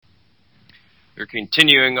We're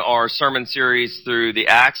continuing our sermon series through the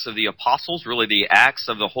Acts of the Apostles, really the Acts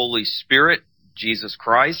of the Holy Spirit, Jesus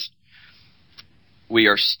Christ. We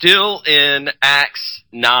are still in Acts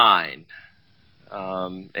 9.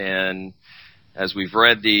 And as we've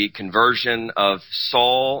read the conversion of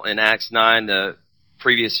Saul in Acts 9, the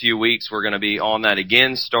previous few weeks, we're going to be on that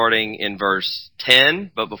again, starting in verse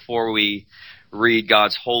 10. But before we read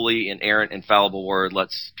God's holy, inerrant, infallible word,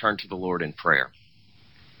 let's turn to the Lord in prayer.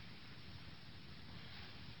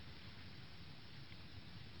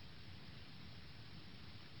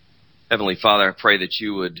 Heavenly Father, I pray that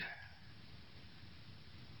you would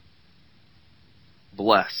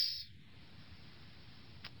bless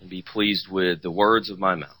and be pleased with the words of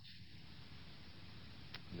my mouth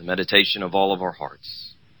and the meditation of all of our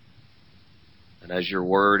hearts. And as your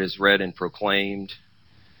word is read and proclaimed,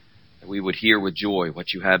 that we would hear with joy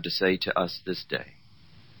what you have to say to us this day.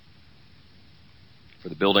 For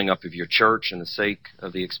the building up of your church and the sake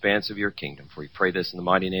of the expanse of your kingdom. For we pray this in the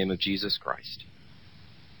mighty name of Jesus Christ.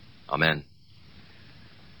 Amen.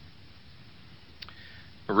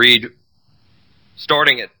 I'll read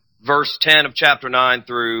starting at verse 10 of chapter 9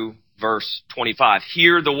 through verse 25.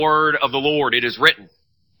 Hear the word of the Lord, it is written.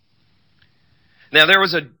 Now there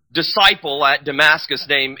was a disciple at Damascus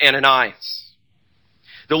named Ananias.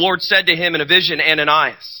 The Lord said to him in a vision,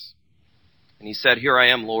 Ananias. And he said, Here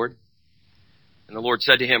I am, Lord. And the Lord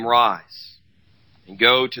said to him, Rise and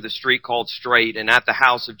go to the street called Straight, and at the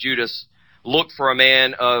house of Judas look for a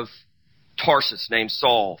man of Tarsus named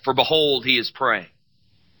Saul, for behold, he is praying.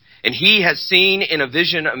 And he has seen in a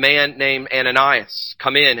vision a man named Ananias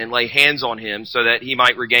come in and lay hands on him so that he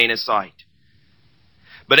might regain his sight.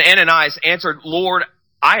 But Ananias answered, Lord,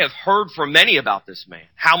 I have heard from many about this man,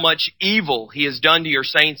 how much evil he has done to your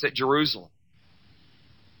saints at Jerusalem.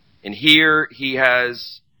 And here he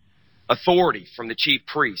has authority from the chief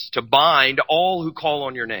priest to bind all who call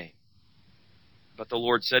on your name. But the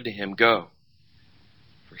Lord said to him, Go,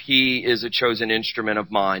 for he is a chosen instrument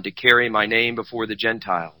of mine to carry my name before the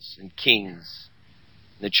Gentiles and kings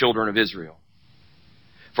and the children of Israel.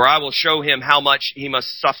 For I will show him how much he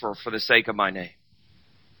must suffer for the sake of my name.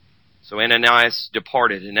 So Ananias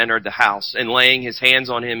departed and entered the house, and laying his hands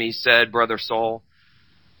on him, he said, Brother Saul,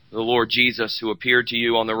 the Lord Jesus, who appeared to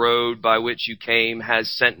you on the road by which you came,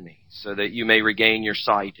 has sent me, so that you may regain your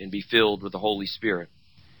sight and be filled with the Holy Spirit.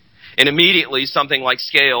 And immediately something like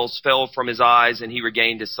scales fell from his eyes, and he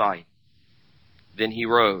regained his sight. Then he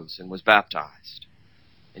rose and was baptized.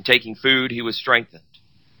 And taking food, he was strengthened.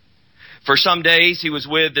 For some days he was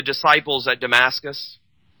with the disciples at Damascus.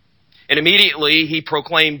 And immediately he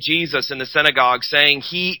proclaimed Jesus in the synagogue, saying,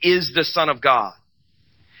 He is the Son of God.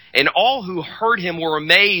 And all who heard him were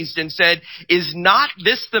amazed and said, Is not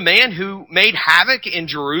this the man who made havoc in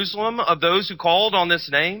Jerusalem of those who called on this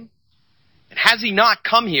name? And has he not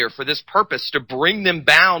come here for this purpose, to bring them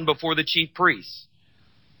bound before the chief priests?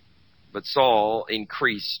 But Saul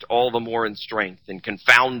increased all the more in strength and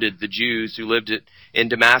confounded the Jews who lived in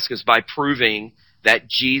Damascus by proving that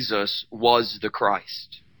Jesus was the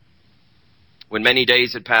Christ. When many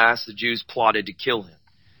days had passed, the Jews plotted to kill him.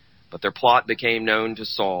 But their plot became known to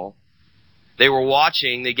Saul. They were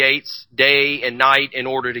watching the gates day and night in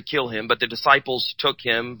order to kill him, but the disciples took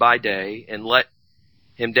him by day and let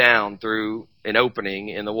him down through an opening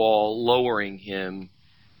in the wall, lowering him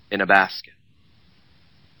in a basket.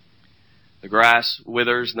 The grass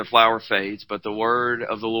withers and the flower fades, but the word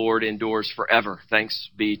of the Lord endures forever. Thanks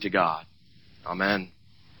be to God. Amen.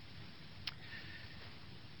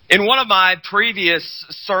 In one of my previous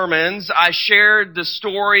sermons, I shared the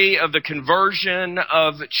story of the conversion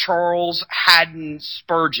of Charles Haddon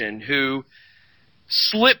Spurgeon, who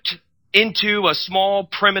slipped into a small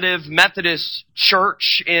primitive Methodist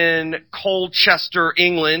church in Colchester,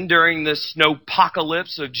 England during the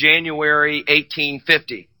snowpocalypse of January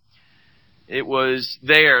 1850. It was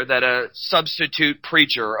there that a substitute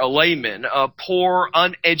preacher, a layman, a poor,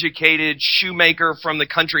 uneducated shoemaker from the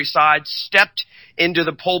countryside, stepped into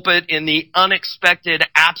the pulpit in the unexpected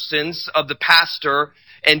absence of the pastor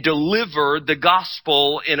and delivered the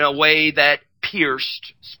gospel in a way that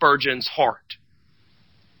pierced Spurgeon's heart.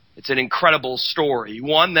 It's an incredible story,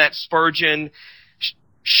 one that Spurgeon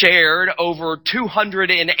shared over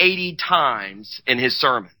 280 times in his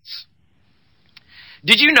sermons.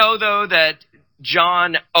 Did you know, though, that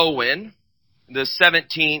John Owen, the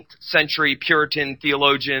 17th century Puritan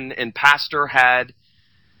theologian and pastor, had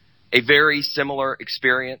a very similar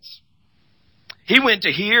experience? He went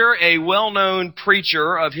to hear a well-known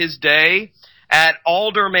preacher of his day at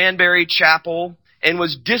Aldermanbury Chapel and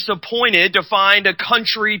was disappointed to find a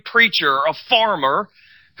country preacher, a farmer,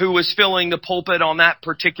 who was filling the pulpit on that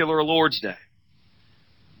particular Lord's Day.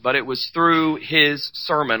 but it was through his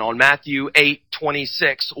sermon on Matthew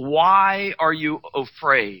 8:26. Why are you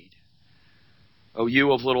afraid, O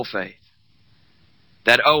you of little faith?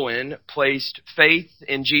 That Owen placed faith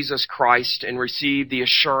in Jesus Christ and received the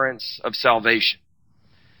assurance of salvation.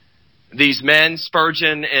 These men,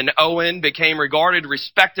 Spurgeon and Owen, became regarded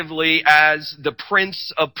respectively as the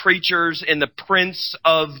Prince of Preachers and the Prince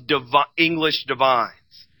of English Divines.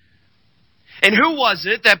 And who was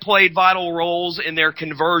it that played vital roles in their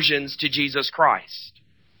conversions to Jesus Christ?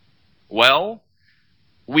 Well,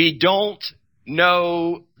 we don't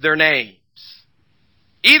know their names.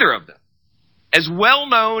 Either of them. As well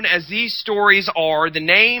known as these stories are, the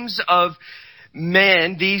names of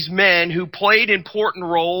men, these men who played important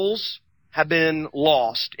roles, have been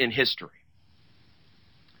lost in history.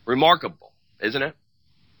 Remarkable, isn't it?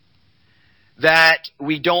 That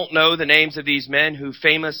we don't know the names of these men who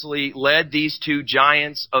famously led these two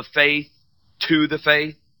giants of faith to the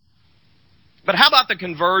faith. But how about the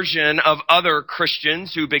conversion of other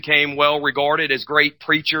Christians who became well regarded as great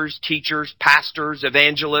preachers, teachers, pastors,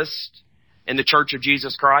 evangelists in the Church of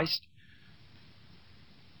Jesus Christ?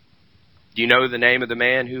 Do you know the name of the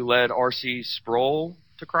man who led R.C. Sproul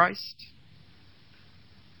to Christ?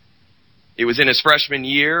 It was in his freshman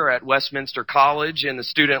year at Westminster College in the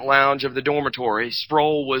student lounge of the dormitory.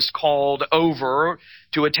 Sproul was called over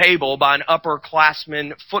to a table by an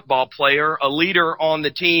upperclassman football player, a leader on the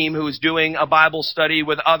team who was doing a Bible study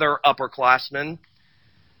with other upperclassmen.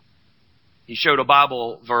 He showed a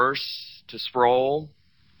Bible verse to Sproul,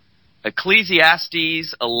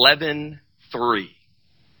 Ecclesiastes 11:3.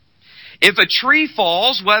 If a tree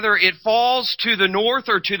falls, whether it falls to the north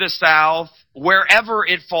or to the south, wherever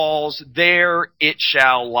it falls, there it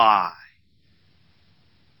shall lie.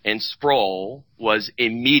 And Sproul was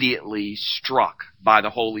immediately struck by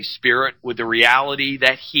the Holy Spirit with the reality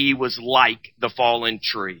that he was like the fallen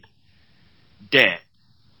tree, dead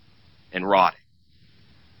and rotting.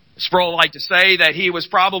 Sproul liked to say that he was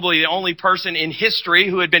probably the only person in history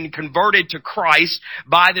who had been converted to Christ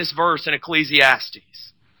by this verse in Ecclesiastes.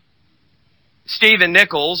 Stephen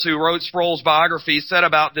Nichols, who wrote Sproul's biography, said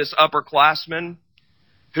about this upperclassman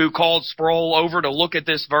who called Sproul over to look at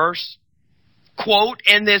this verse, quote,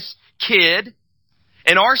 "And this kid,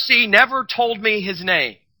 and R.C. never told me his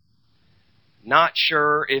name. Not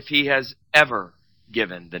sure if he has ever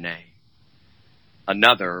given the name.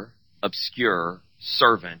 Another obscure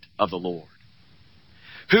servant of the Lord,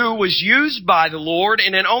 who was used by the Lord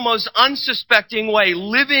in an almost unsuspecting way,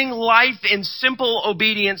 living life in simple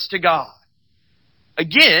obedience to God."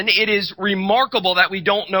 Again, it is remarkable that we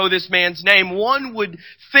don't know this man's name. One would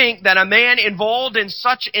think that a man involved in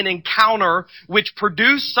such an encounter which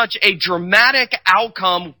produced such a dramatic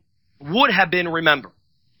outcome would have been remembered.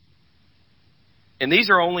 And these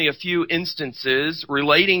are only a few instances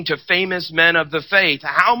relating to famous men of the faith.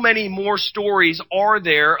 How many more stories are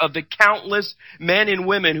there of the countless men and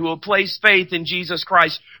women who have placed faith in Jesus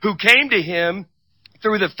Christ, who came to Him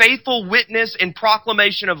through the faithful witness and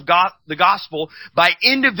proclamation of God, the gospel, by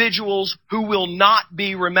individuals who will not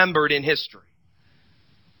be remembered in history?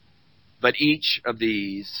 But each of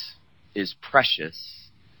these is precious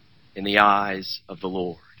in the eyes of the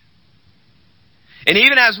Lord. And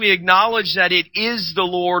even as we acknowledge that it is the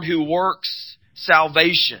Lord who works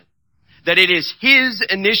salvation, that it is His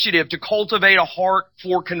initiative to cultivate a heart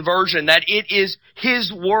for conversion, that it is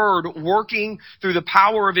His Word working through the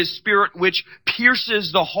power of His Spirit which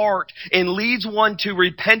pierces the heart and leads one to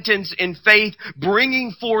repentance and faith,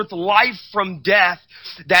 bringing forth life from death,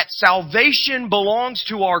 that salvation belongs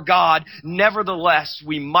to our God. Nevertheless,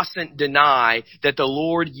 we mustn't deny that the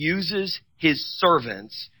Lord uses His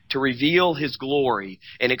servants to reveal His glory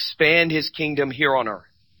and expand His kingdom here on earth.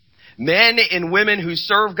 Men and women who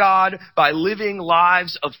serve God by living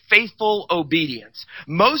lives of faithful obedience,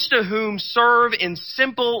 most of whom serve in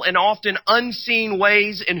simple and often unseen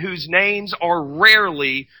ways and whose names are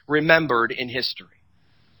rarely remembered in history.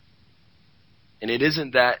 And it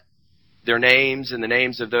isn't that their names and the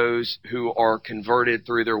names of those who are converted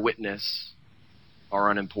through their witness are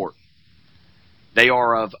unimportant. They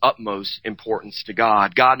are of utmost importance to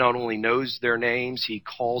God. God not only knows their names, He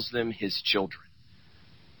calls them His children.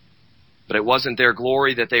 But it wasn't their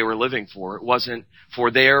glory that they were living for. It wasn't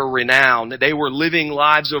for their renown. They were living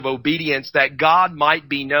lives of obedience that God might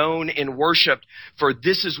be known and worshiped, for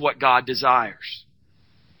this is what God desires.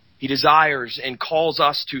 He desires and calls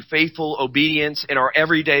us to faithful obedience in our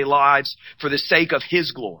everyday lives for the sake of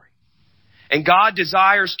His glory. And God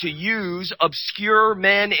desires to use obscure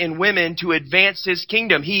men and women to advance His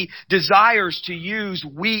kingdom. He desires to use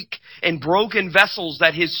weak and broken vessels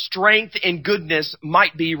that His strength and goodness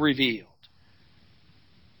might be revealed.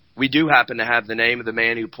 We do happen to have the name of the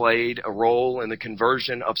man who played a role in the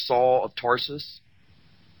conversion of Saul of Tarsus,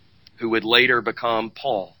 who would later become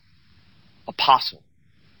Paul, apostle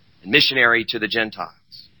and missionary to the Gentiles.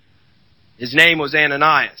 His name was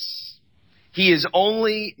Ananias. He is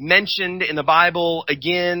only mentioned in the Bible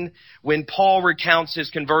again when Paul recounts his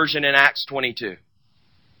conversion in Acts 22.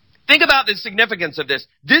 Think about the significance of this.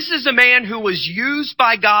 This is a man who was used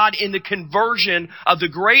by God in the conversion of the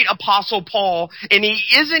great apostle Paul, and he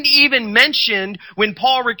isn't even mentioned when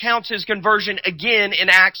Paul recounts his conversion again in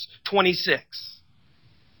Acts 26.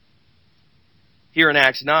 Here in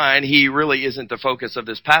Acts 9, he really isn't the focus of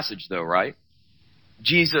this passage though, right?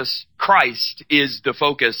 Jesus Christ is the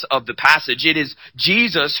focus of the passage. It is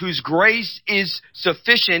Jesus whose grace is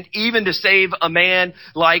sufficient even to save a man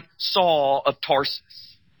like Saul of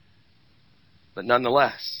Tarsus. But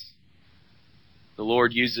nonetheless, the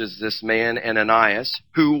Lord uses this man Ananias,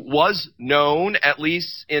 who was known, at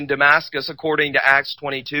least in Damascus according to Acts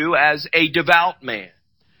 22, as a devout man,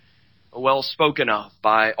 well spoken of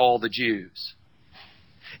by all the Jews.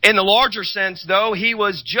 In the larger sense, though, he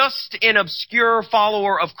was just an obscure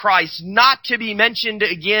follower of Christ, not to be mentioned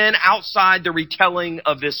again outside the retelling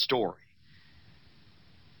of this story.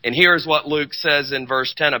 And here's what Luke says in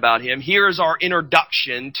verse 10 about him. Here's our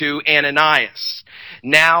introduction to Ananias.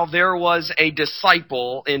 Now there was a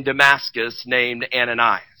disciple in Damascus named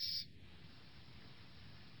Ananias.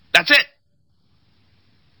 That's it.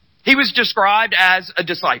 He was described as a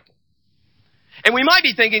disciple. And we might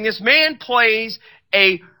be thinking this man plays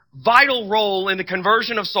a vital role in the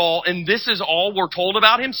conversion of Saul, and this is all we're told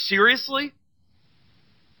about him? Seriously?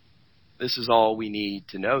 This is all we need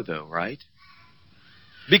to know, though, right?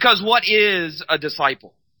 Because what is a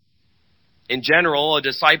disciple? In general, a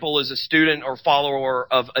disciple is a student or follower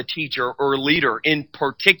of a teacher or leader. In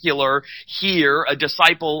particular, here, a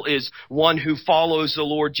disciple is one who follows the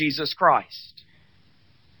Lord Jesus Christ,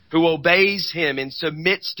 who obeys him and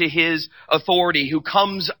submits to his authority, who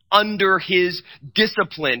comes under his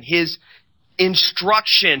discipline, his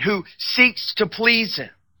instruction, who seeks to please him.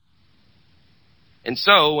 And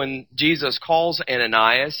so when Jesus calls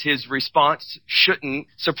Ananias, his response shouldn't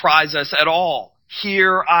surprise us at all.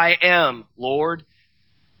 Here I am, Lord.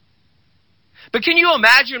 But can you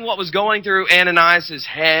imagine what was going through Ananias'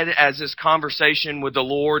 head as this conversation with the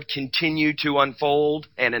Lord continued to unfold?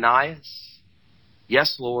 Ananias?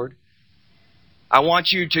 Yes, Lord. I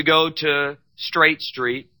want you to go to Straight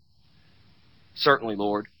Street. Certainly,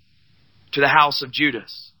 Lord. To the house of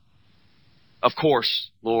Judas. Of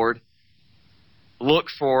course, Lord. Look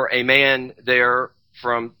for a man there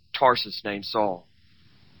from Tarsus named Saul.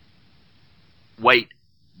 Wait,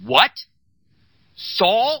 what?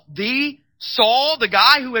 Saul? The Saul? The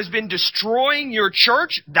guy who has been destroying your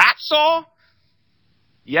church? That Saul?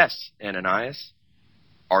 Yes, Ananias.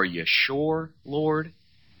 Are you sure, Lord?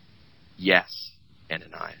 Yes,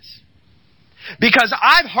 Ananias. Because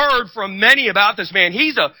I've heard from many about this man.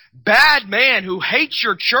 He's a bad man who hates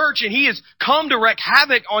your church, and he has come to wreak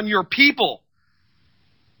havoc on your people.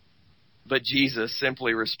 But Jesus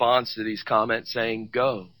simply responds to these comments saying,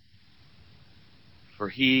 go. For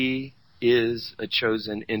he is a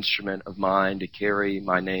chosen instrument of mine to carry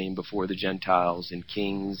my name before the Gentiles and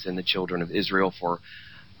kings and the children of Israel. For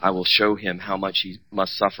I will show him how much he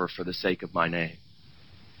must suffer for the sake of my name.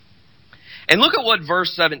 And look at what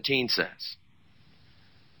verse 17 says.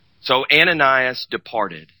 So Ananias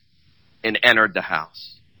departed and entered the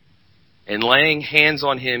house. And laying hands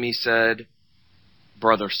on him, he said,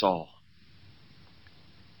 Brother Saul.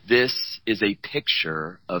 This is a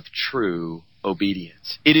picture of true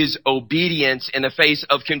obedience. It is obedience in the face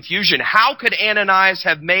of confusion. How could Ananias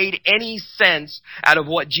have made any sense out of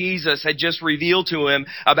what Jesus had just revealed to him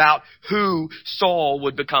about who Saul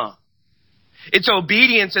would become? It's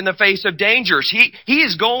obedience in the face of dangers. He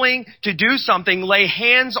is going to do something, lay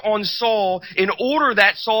hands on Saul in order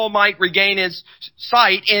that Saul might regain his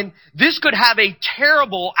sight. And this could have a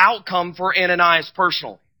terrible outcome for Ananias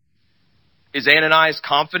personally. Is Ananias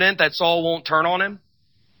confident that Saul won't turn on him?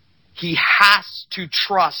 He has to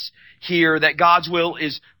trust here that God's will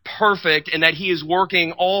is perfect and that he is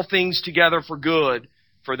working all things together for good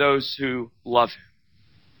for those who love him.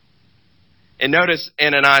 And notice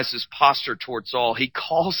Ananias' posture toward Saul. He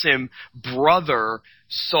calls him Brother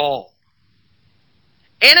Saul.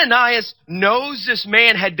 Ananias knows this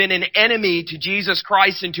man had been an enemy to Jesus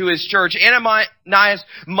Christ and to his church. Ananias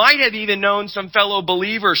might have even known some fellow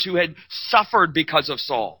believers who had suffered because of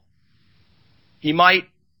Saul. He might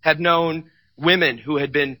have known women who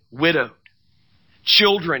had been widowed,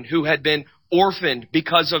 children who had been orphaned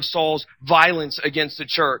because of Saul's violence against the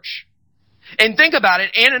church. And think about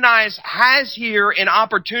it, Ananias has here an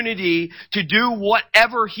opportunity to do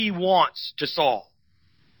whatever he wants to Saul.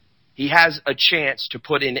 He has a chance to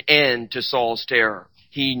put an end to Saul's terror.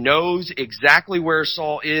 He knows exactly where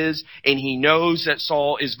Saul is, and he knows that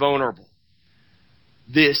Saul is vulnerable.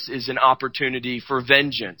 This is an opportunity for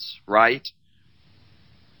vengeance, right?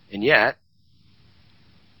 And yet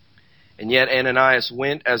Ananias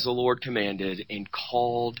went as the Lord commanded and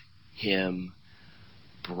called him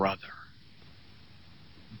brother.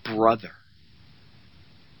 Brother.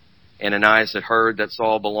 Ananias had heard that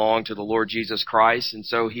Saul belonged to the Lord Jesus Christ, and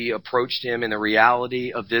so he approached him in the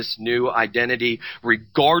reality of this new identity,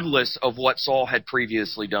 regardless of what Saul had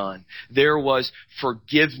previously done. There was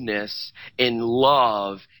forgiveness and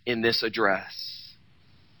love in this address.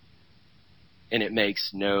 And it makes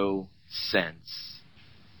no sense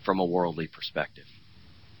from a worldly perspective.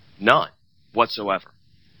 None whatsoever.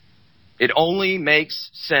 It only makes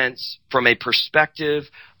sense from a perspective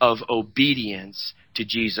of obedience to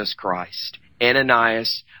Jesus Christ.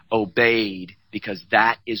 Ananias obeyed because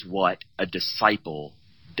that is what a disciple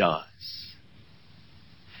does.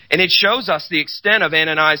 And it shows us the extent of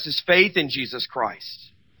Ananias' faith in Jesus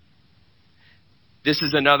Christ. This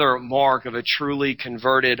is another mark of a truly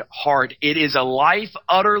converted heart. It is a life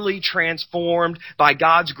utterly transformed by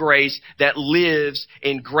God's grace that lives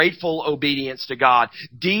in grateful obedience to God.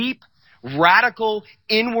 Deep, radical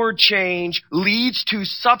inward change leads to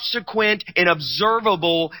subsequent and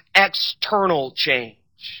observable external change.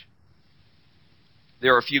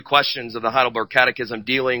 There are a few questions of the Heidelberg Catechism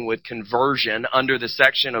dealing with conversion under the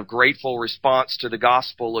section of grateful response to the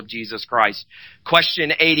gospel of Jesus Christ.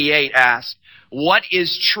 Question 88 asks, what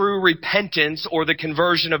is true repentance or the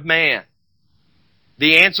conversion of man?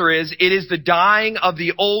 The answer is, it is the dying of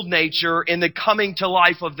the old nature and the coming to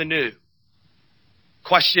life of the new.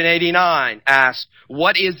 Question 89 asks,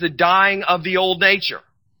 what is the dying of the old nature?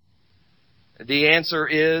 The answer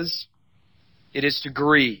is, it is to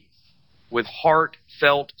grieve with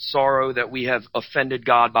heartfelt sorrow that we have offended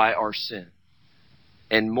God by our sin,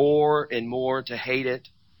 and more to hate it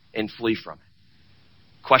and flee from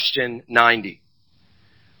it. Question 90.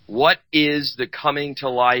 What is the coming to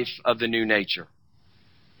life of the new nature?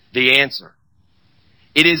 The answer.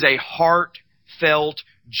 It is a heartfelt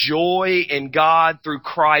joy in God through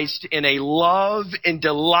Christ, in a love and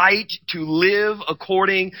delight to live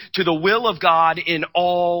according to the will of God in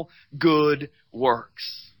all good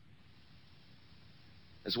works.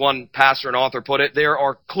 As one pastor and author put it, there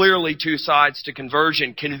are clearly two sides to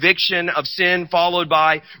conversion. Conviction of sin followed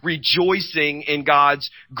by rejoicing in God's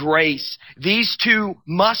grace. These two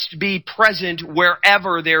must be present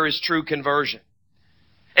wherever there is true conversion.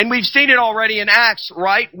 And we've seen it already in Acts,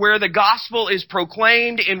 right? Where the gospel is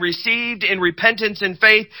proclaimed and received in repentance and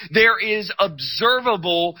faith, there is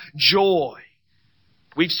observable joy.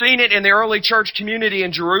 We've seen it in the early church community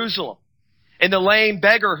in Jerusalem. And the lame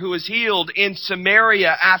beggar who was healed in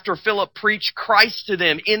Samaria after Philip preached Christ to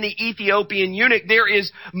them. In the Ethiopian eunuch, there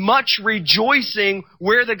is much rejoicing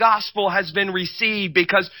where the gospel has been received,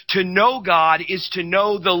 because to know God is to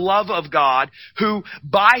know the love of God, who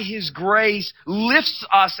by His grace lifts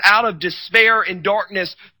us out of despair and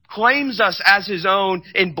darkness, claims us as His own,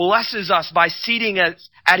 and blesses us by seating us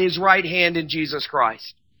at His right hand in Jesus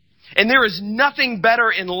Christ. And there is nothing better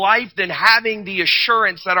in life than having the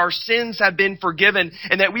assurance that our sins have been forgiven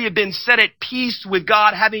and that we have been set at peace with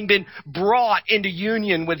God, having been brought into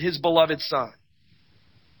union with His beloved Son.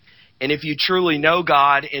 And if you truly know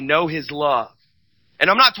God and know His love, and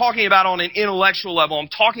I'm not talking about on an intellectual level, I'm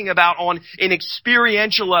talking about on an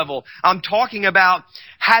experiential level. I'm talking about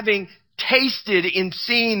having tasted and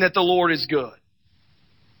seen that the Lord is good.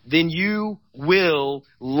 Then you will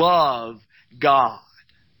love God.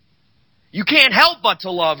 You can't help but to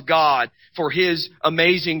love God for His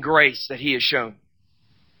amazing grace that He has shown.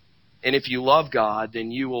 And if you love God,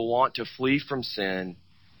 then you will want to flee from sin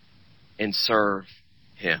and serve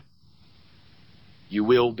Him. You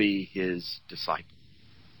will be His disciple.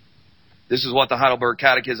 This is what the Heidelberg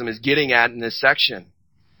Catechism is getting at in this section.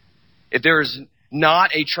 If there is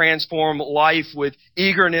not a transformed life with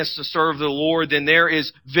eagerness to serve the Lord, then there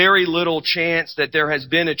is very little chance that there has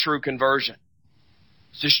been a true conversion.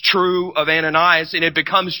 This is true of Ananias, and it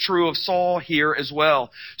becomes true of Saul here as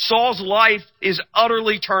well. Saul's life is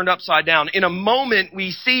utterly turned upside down. In a moment,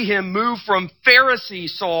 we see him move from Pharisee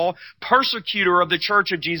Saul, persecutor of the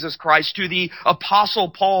church of Jesus Christ, to the Apostle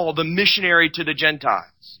Paul, the missionary to the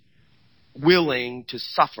Gentiles, willing to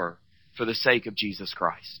suffer for the sake of Jesus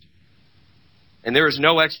Christ. And there is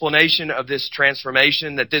no explanation of this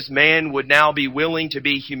transformation, that this man would now be willing to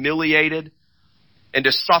be humiliated, and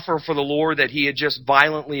to suffer for the Lord that he had just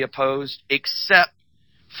violently opposed, except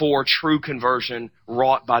for true conversion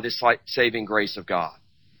wrought by the saving grace of God.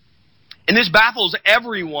 And this baffles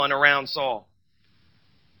everyone around Saul.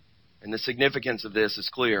 And the significance of this is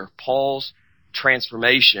clear. Paul's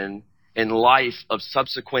transformation and life of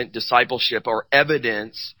subsequent discipleship are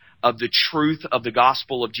evidence of the truth of the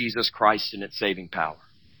gospel of Jesus Christ and its saving power.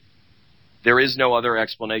 There is no other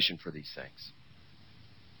explanation for these things.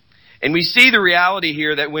 And we see the reality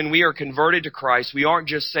here that when we are converted to Christ, we aren't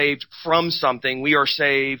just saved from something, we are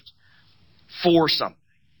saved for something.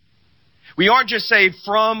 We aren't just saved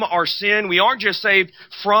from our sin, we aren't just saved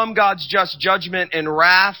from God's just judgment and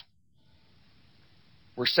wrath.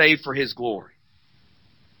 We're saved for His glory.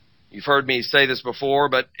 You've heard me say this before,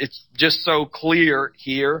 but it's just so clear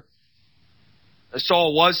here.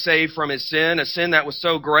 Saul was saved from his sin, a sin that was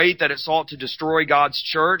so great that it sought to destroy God's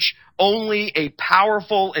church. Only a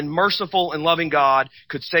powerful and merciful and loving God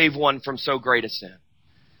could save one from so great a sin.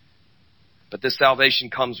 But this salvation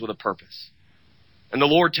comes with a purpose. And the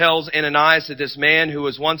Lord tells Ananias that this man who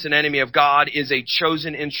was once an enemy of God is a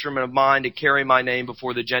chosen instrument of mine to carry my name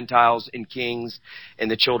before the Gentiles and kings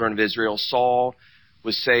and the children of Israel. Saul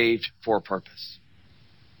was saved for a purpose.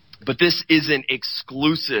 But this isn't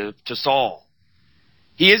exclusive to Saul.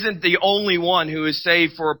 He isn't the only one who is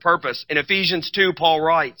saved for a purpose. In Ephesians 2, Paul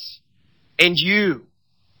writes, "And you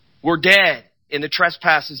were dead in the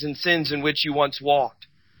trespasses and sins in which you once walked,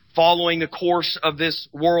 following the course of this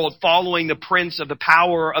world, following the prince of the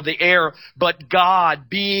power of the air. But God,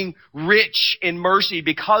 being rich in mercy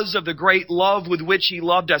because of the great love with which He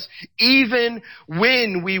loved us, even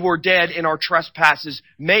when we were dead in our trespasses,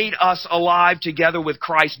 made us alive together with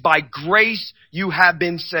Christ. By grace you have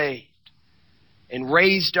been saved, and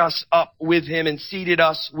raised us up with Him and seated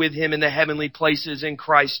us with Him in the heavenly places in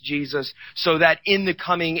Christ Jesus, so that in the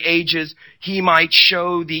coming ages He might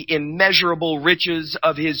show the immeasurable riches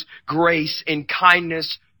of His grace and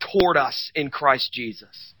kindness toward us in Christ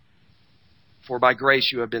Jesus. For by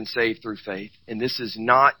grace you have been saved through faith, and this is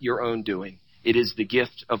not your own doing. It is the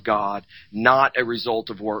gift of God, not a result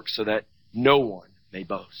of works, so that no one may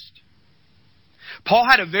boast." Paul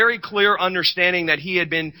had a very clear understanding that he had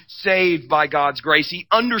been saved by God's grace. He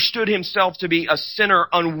understood himself to be a sinner,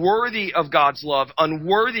 unworthy of God's love,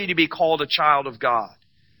 unworthy to be called a child of God.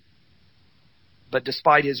 But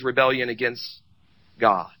despite his rebellion against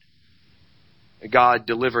God, God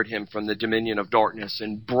delivered him from the dominion of darkness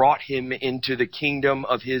and brought him into the kingdom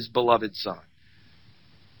of His beloved Son.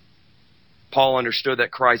 Paul understood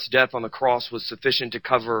that Christ's death on the cross was sufficient to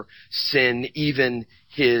cover sin, even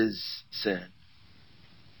his sin.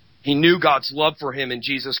 He knew God's love for him in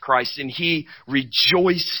Jesus Christ, and he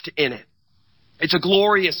rejoiced in it. It's a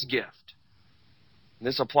glorious gift. And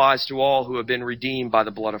this applies to all who have been redeemed by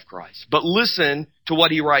the blood of Christ. But listen to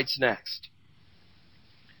what he writes next.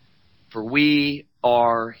 "For we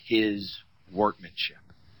are His workmanship,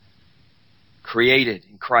 created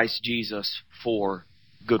in Christ Jesus for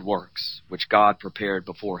good works, which God prepared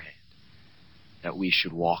beforehand, that we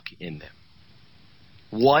should walk in them."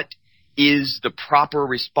 What is the proper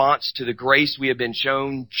response to the grace we have been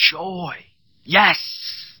shown? Joy. Yes.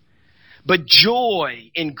 But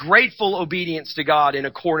joy in grateful obedience to God in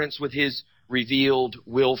accordance with His revealed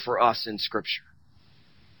will for us in Scripture.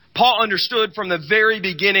 Paul understood from the very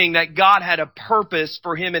beginning that God had a purpose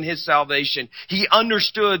for him in his salvation. He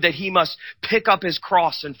understood that he must pick up his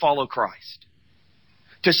cross and follow Christ,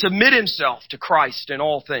 to submit himself to Christ in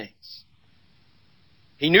all things.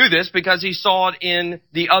 He knew this because he saw it in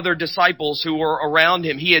the other disciples who were around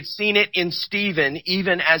him. He had seen it in Stephen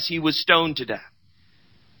even as he was stoned to death.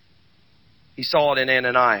 He saw it in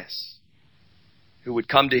Ananias, who would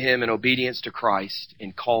come to him in obedience to Christ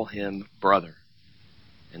and call him brother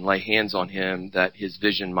and lay hands on him that his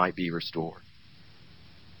vision might be restored.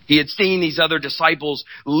 He had seen these other disciples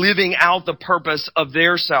living out the purpose of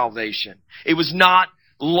their salvation. It was not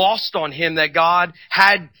lost on him that God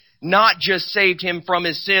had not just saved him from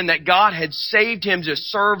his sin, that God had saved him to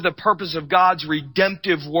serve the purpose of God's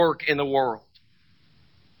redemptive work in the world.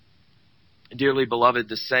 Dearly beloved,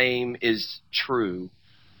 the same is true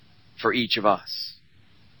for each of us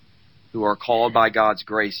who are called by God's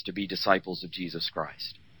grace to be disciples of Jesus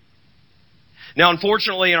Christ. Now,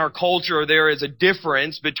 unfortunately, in our culture, there is a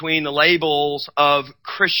difference between the labels of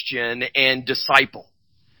Christian and disciple.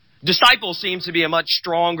 Disciple seems to be a much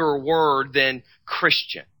stronger word than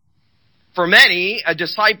Christian. For many, a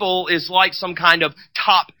disciple is like some kind of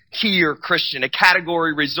top-tier Christian, a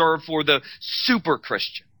category reserved for the super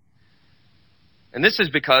Christian. And this is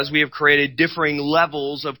because we have created differing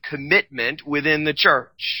levels of commitment within the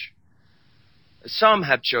church. Some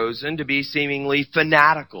have chosen to be seemingly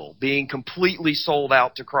fanatical, being completely sold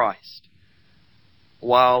out to Christ,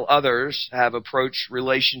 while others have approached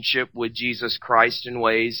relationship with Jesus Christ in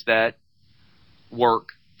ways that work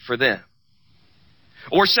for them.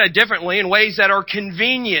 Or said differently, in ways that are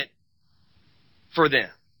convenient for them.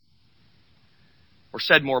 Or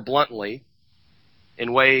said more bluntly,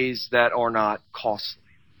 in ways that are not costly.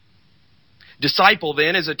 Disciple,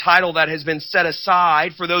 then, is a title that has been set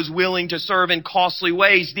aside for those willing to serve in costly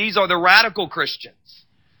ways. These are the radical Christians.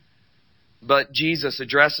 But Jesus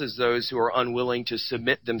addresses those who are unwilling to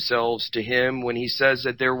submit themselves to Him when He says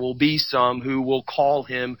that there will be some who will call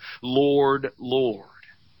Him Lord, Lord.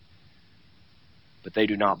 But they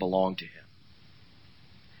do not belong to Him.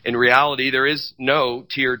 In reality, there is no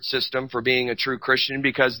tiered system for being a true Christian,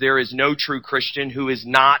 because there is no true Christian who is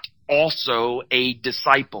not also a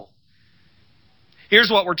disciple. Here's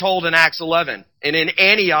what we're told in Acts 11. And in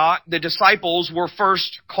Antioch, the disciples were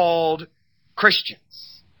first called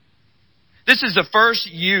Christians. This is the first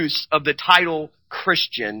use of the title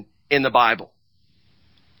Christian in the Bible.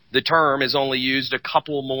 The term is only used a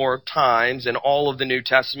couple more times in all of the New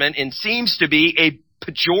Testament and seems to be a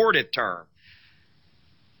pejorative term.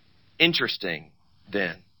 Interesting,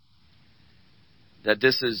 then, that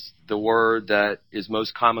this is the word that is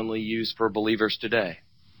most commonly used for believers today.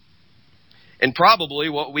 And probably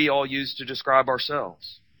what we all use to describe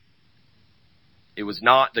ourselves. It was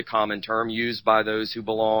not the common term used by those who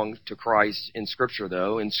belong to Christ in Scripture,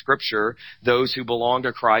 though. In Scripture, those who belong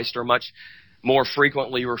to Christ are much more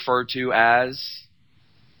frequently referred to as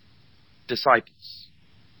disciples,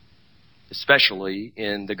 especially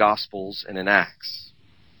in the Gospels and in Acts.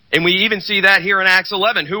 And we even see that here in Acts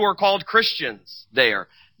 11. Who are called Christians there?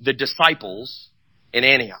 The disciples in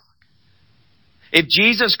Antioch. If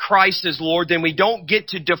Jesus Christ is Lord, then we don't get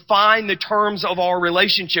to define the terms of our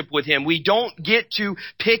relationship with Him. We don't get to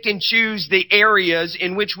pick and choose the areas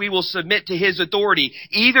in which we will submit to His authority.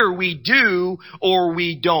 Either we do or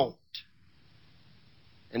we don't.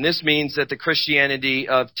 And this means that the Christianity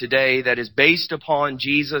of today that is based upon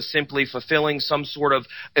Jesus simply fulfilling some sort of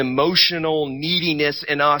emotional neediness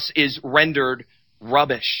in us is rendered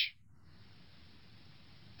rubbish.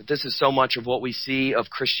 But this is so much of what we see of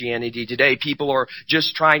Christianity today. People are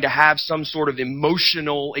just trying to have some sort of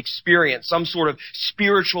emotional experience, some sort of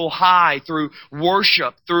spiritual high through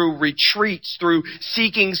worship, through retreats, through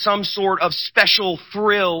seeking some sort of special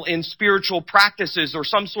thrill in spiritual practices or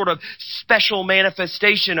some sort of special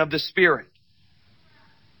manifestation of the Spirit.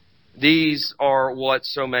 These are what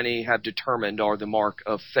so many have determined are the mark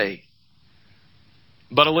of faith.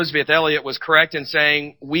 But Elisabeth Elliot was correct in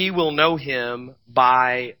saying, we will know Him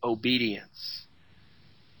by obedience,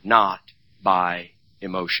 not by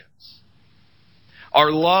emotions.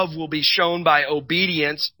 Our love will be shown by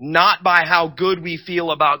obedience, not by how good we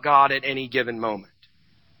feel about God at any given moment.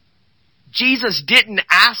 Jesus didn't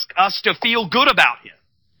ask us to feel good about Him.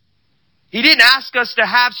 He didn't ask us to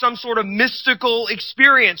have some sort of mystical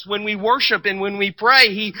experience when we worship and when we pray.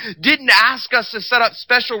 He didn't ask us to set up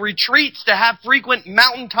special retreats to have frequent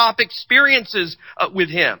mountaintop experiences with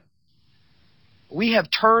Him. We have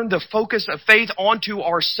turned the focus of faith onto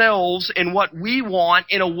ourselves and what we want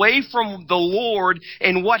and away from the Lord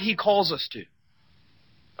and what He calls us to.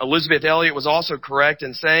 Elisabeth Elliot was also correct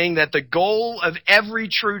in saying that the goal of every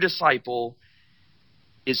true disciple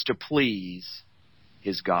is to please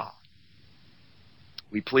his God.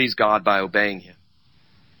 We please God by obeying Him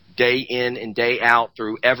day in and day out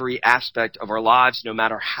through every aspect of our lives, no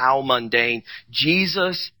matter how mundane.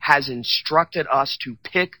 Jesus has instructed us to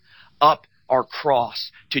pick up our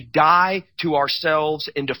cross, to die to ourselves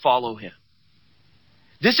and to follow Him.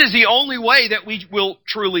 This is the only way that we will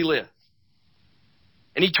truly live.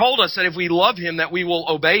 And He told us that if we love Him, that we will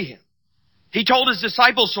obey Him. He told His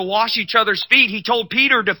disciples to wash each other's feet. He told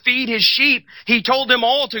Peter to feed his sheep. He told them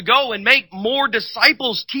all to go and make more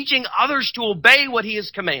disciples, teaching others to obey what He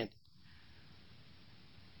has commanded.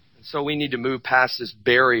 And so we need to move past this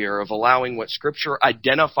barrier of allowing what Scripture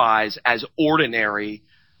identifies as ordinary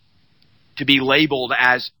to be labeled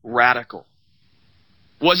as radical.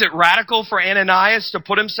 Was it radical for Ananias to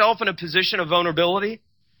put himself in a position of vulnerability?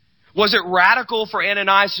 Was it radical for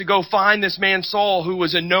Ananias to go find this man Saul, who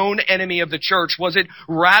was a known enemy of the church? Was it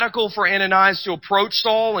radical for Ananias to approach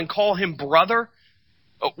Saul and call him brother?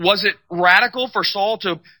 Was it radical for Saul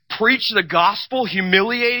to preach the gospel,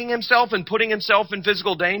 humiliating himself and putting himself in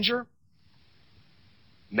physical danger?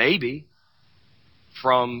 Maybe,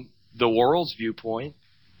 from the world's viewpoint.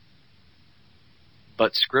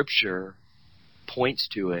 But Scripture points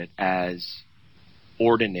to it as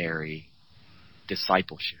ordinary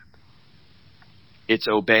discipleship. It's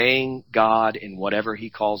obeying God in whatever He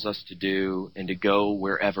calls us to do and to go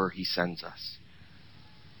wherever He sends us.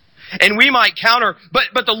 And we might counter,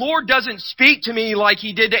 but the Lord doesn't speak to me like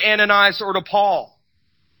He did to Ananias or to Paul.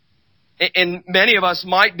 And many of us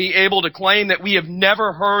might be able to claim that we have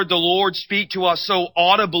never heard the Lord speak to us so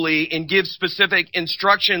audibly and give specific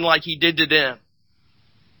instruction like He did to them.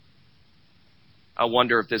 I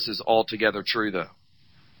wonder if this is altogether true, though.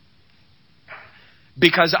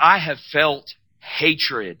 Because I have felt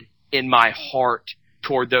hatred in my heart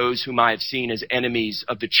toward those whom I have seen as enemies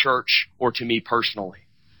of the church or to me personally.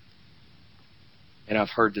 And I've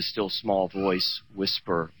heard the still small voice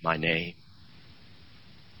whisper my name.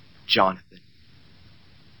 Jonathan.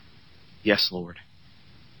 Yes, Lord.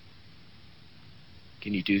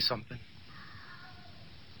 Can you do something?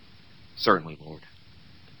 Certainly, Lord.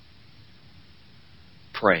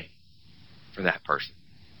 Pray for that person.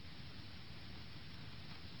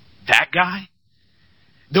 That guy?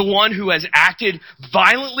 The one who has acted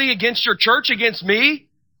violently against your church, against me?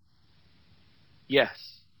 Yes,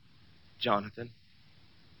 Jonathan.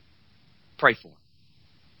 Pray for him.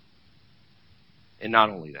 And not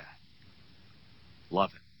only that,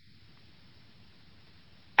 love him.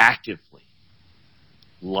 Actively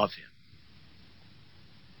love him.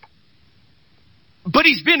 But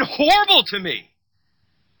he's been horrible to me.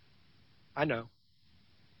 I know.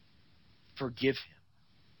 Forgive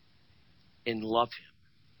him and love him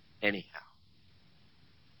anyhow.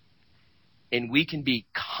 And we can be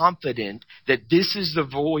confident that this is the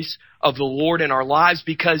voice of the Lord in our lives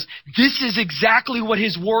because this is exactly what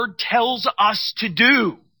His Word tells us to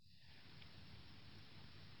do.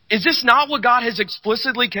 Is this not what God has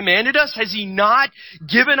explicitly commanded us? Has He not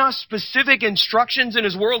given us specific instructions in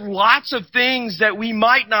His Word? Lots of things that we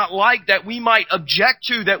might not like, that we might object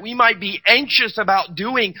to, that we might be anxious about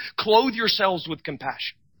doing. Clothe yourselves with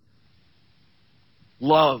compassion.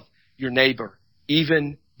 Love your neighbor,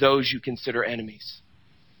 even those you consider enemies.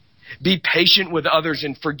 Be patient with others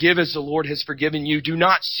and forgive as the Lord has forgiven you. Do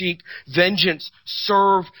not seek vengeance.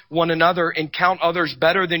 Serve one another and count others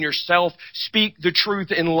better than yourself. Speak the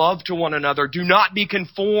truth in love to one another. Do not be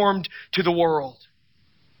conformed to the world.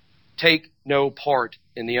 Take no part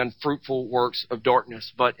in the unfruitful works of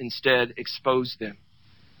darkness, but instead expose them.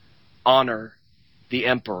 Honor the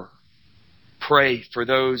emperor. Pray for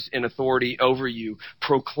those in authority over you.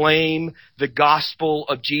 Proclaim the gospel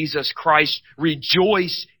of Jesus Christ.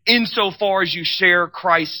 Rejoice insofar as you share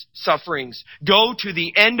Christ's sufferings. Go to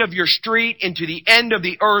the end of your street and to the end of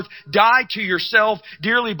the earth. Die to yourself.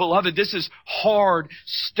 Dearly beloved, this is hard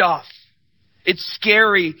stuff. It's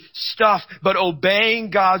scary stuff, but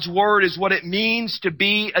obeying God's word is what it means to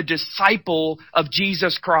be a disciple of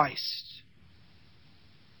Jesus Christ.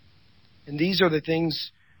 And these are the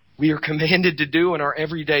things we are commanded to do in our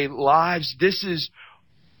everyday lives. This is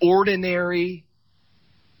ordinary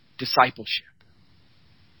discipleship.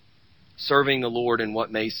 Serving the Lord in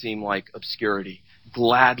what may seem like obscurity.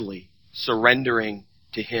 Gladly surrendering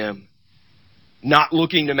to Him. Not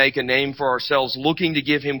looking to make a name for ourselves. Looking to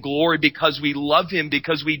give Him glory because we love Him.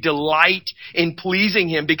 Because we delight in pleasing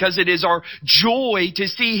Him. Because it is our joy to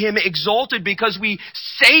see Him exalted. Because we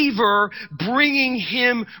savor bringing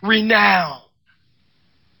Him renown.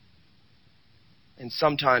 And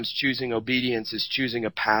sometimes choosing obedience is choosing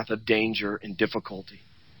a path of danger and difficulty.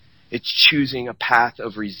 It's choosing a path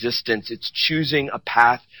of resistance. It's choosing a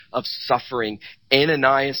path of suffering.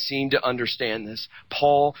 Ananias seemed to understand this.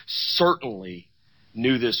 Paul certainly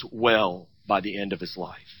knew this well by the end of his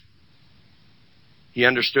life. He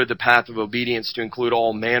understood the path of obedience to include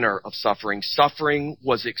all manner of suffering. Suffering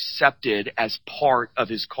was accepted as part of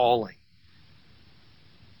his calling.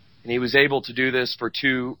 And he was able to do this for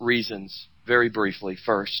two reasons. Very briefly.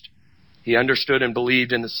 First, he understood and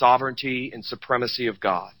believed in the sovereignty and supremacy of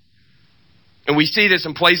God. And we see this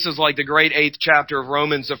in places like the great 8th chapter of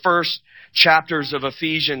Romans, the first chapters of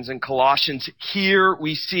Ephesians and Colossians. Here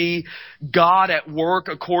we see God at work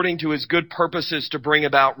according to His good purposes to bring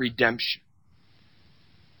about redemption.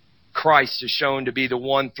 Christ is shown to be the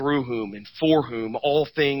one through whom and for whom all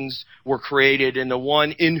things were created and the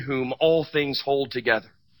one in whom all things hold together.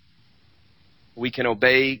 We can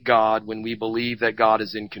obey God when we believe that God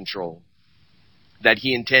is in control, that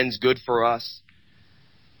He intends good for us,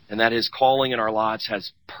 and that His calling in our lives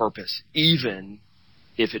has purpose, even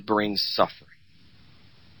if it brings suffering.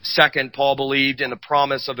 Second, Paul believed in the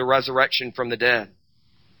promise of the resurrection from the dead.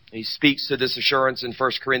 He speaks to this assurance in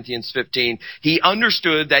 1 Corinthians 15. He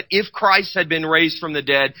understood that if Christ had been raised from the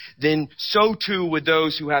dead, then so too would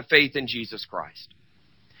those who have faith in Jesus Christ.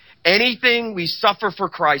 Anything we suffer for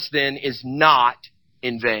Christ then is not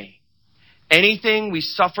in vain. Anything we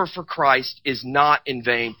suffer for Christ is not in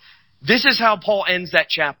vain. This is how Paul ends that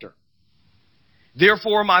chapter.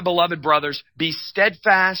 Therefore, my beloved brothers, be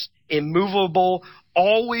steadfast, immovable,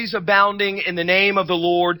 always abounding in the name of the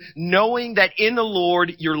Lord, knowing that in the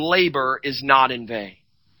Lord your labor is not in vain.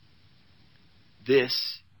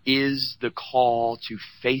 This is the call to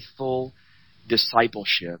faithful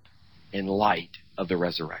discipleship in light of the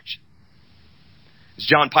resurrection. As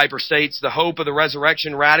John Piper states, the hope of the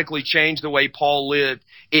resurrection radically changed the way Paul lived.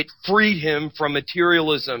 It freed him from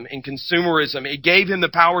materialism and consumerism. It gave him the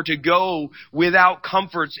power to go without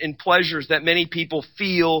comforts and pleasures that many people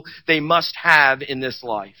feel they must have in this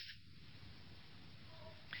life.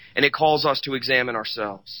 And it calls us to examine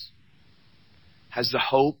ourselves. Has the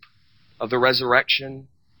hope of the resurrection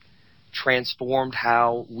transformed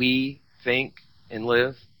how we think and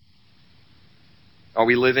live? Are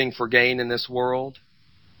we living for gain in this world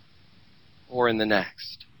or in the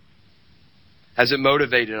next? Has it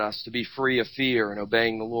motivated us to be free of fear and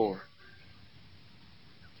obeying the Lord?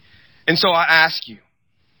 And so I ask you,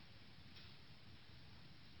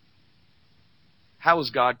 how is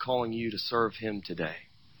God calling you to serve Him today?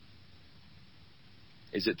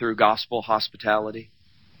 Is it through gospel hospitality?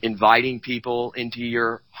 Inviting people into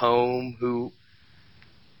your home who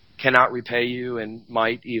cannot repay you and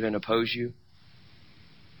might even oppose you?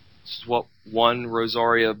 This is what won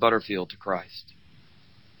Rosaria Butterfield to Christ.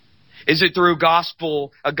 Is it through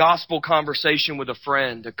a gospel conversation with a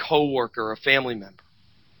friend, a coworker, a family member?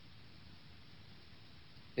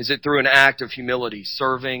 Is it through an act of humility,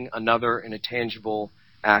 serving another in a tangible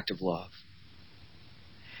act of love?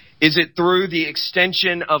 Is it through the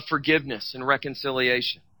extension of forgiveness and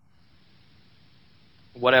reconciliation?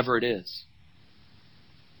 Whatever it is.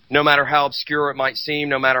 No matter how obscure it might seem,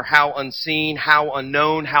 no matter how unseen, how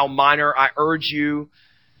unknown, how minor, I urge you,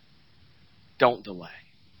 don't delay.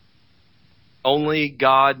 Only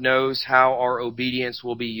God knows how our obedience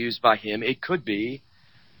will be used by Him. It could be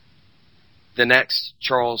the next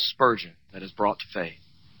Charles Spurgeon that is brought to faith.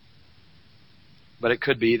 But it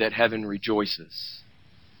could be that heaven rejoices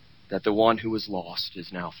that the one who was lost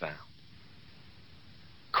is now found.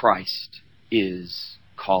 Christ is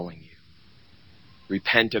calling you.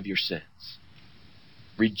 Repent of your sins.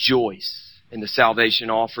 Rejoice in the salvation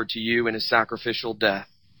offered to you in His sacrificial death.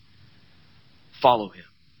 Follow Him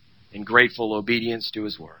in grateful obedience to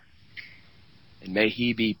His word. And may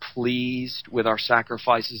He be pleased with our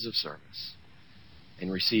sacrifices of service and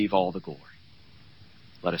receive all the glory.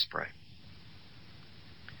 Let us pray.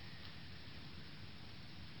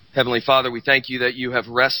 Heavenly Father, we thank You that You have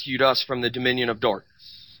rescued us from the dominion of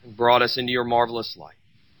darkness and brought us into Your marvelous light.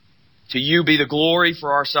 To You be the glory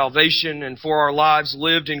for our salvation and for our lives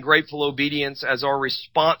lived in grateful obedience as our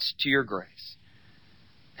response to Your grace.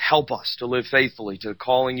 Help us to live faithfully to the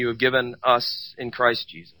calling You have given us in Christ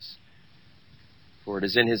Jesus. For it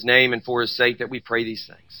is in His name and for His sake that we pray these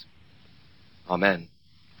things. Amen.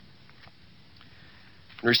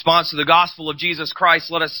 In response to the gospel of Jesus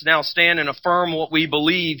Christ, let us now stand and affirm what we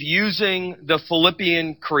believe using the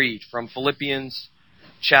Philippian Creed from Philippians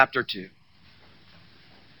chapter 2.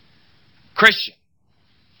 Christian,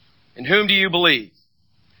 in whom do you believe?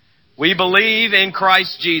 We believe in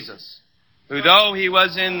Christ Jesus, who though He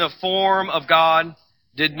was in the form of God,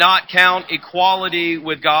 did not count equality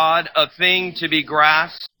with God a thing to be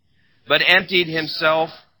grasped, but emptied Himself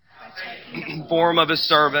in form of a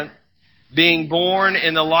servant, being born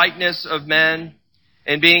in the likeness of men,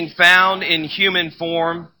 and being found in human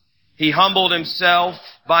form, He humbled Himself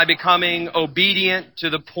by becoming obedient to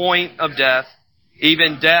the point of death,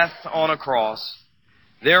 even death on a cross.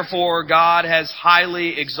 Therefore, God has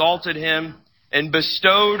highly exalted Him and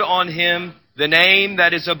bestowed on Him the name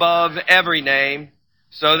that is above every name,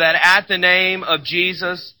 so that at the name of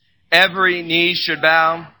Jesus every knee should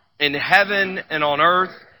bow, in heaven and on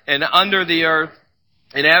earth and under the earth,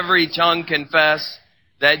 and every tongue confess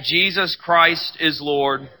that Jesus Christ is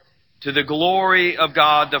Lord, to the glory of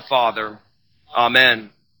God the Father.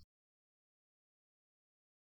 Amen.